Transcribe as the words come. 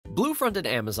Blue-fronted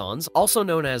Amazons, also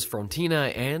known as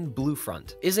Frontina and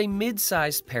Bluefront, is a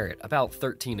mid-sized parrot about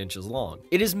 13 inches long.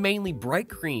 It is mainly bright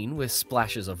green with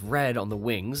splashes of red on the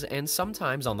wings and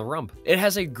sometimes on the rump. It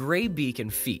has a gray beak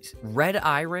and feet, red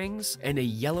eye rings, and a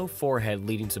yellow forehead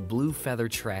leading to blue feather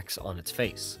tracks on its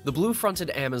face. The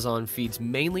blue-fronted Amazon feeds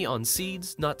mainly on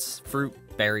seeds, nuts, fruit,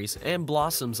 berries, and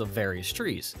blossoms of various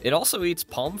trees. It also eats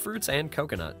palm fruits and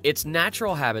coconut. Its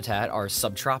natural habitat are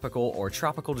subtropical or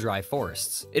tropical dry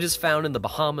forests. It is found in the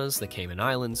Bahamas, the Cayman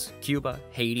Islands, Cuba,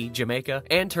 Haiti, Jamaica,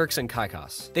 and Turks and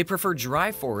Caicos. They prefer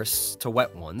dry forests to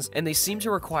wet ones, and they seem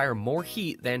to require more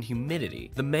heat than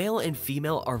humidity. The male and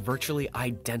female are virtually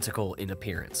identical in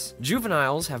appearance.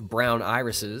 Juveniles have brown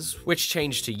irises, which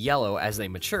change to yellow as they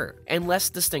mature, and less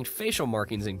distinct facial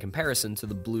markings in comparison to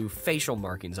the blue facial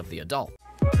markings of the adult.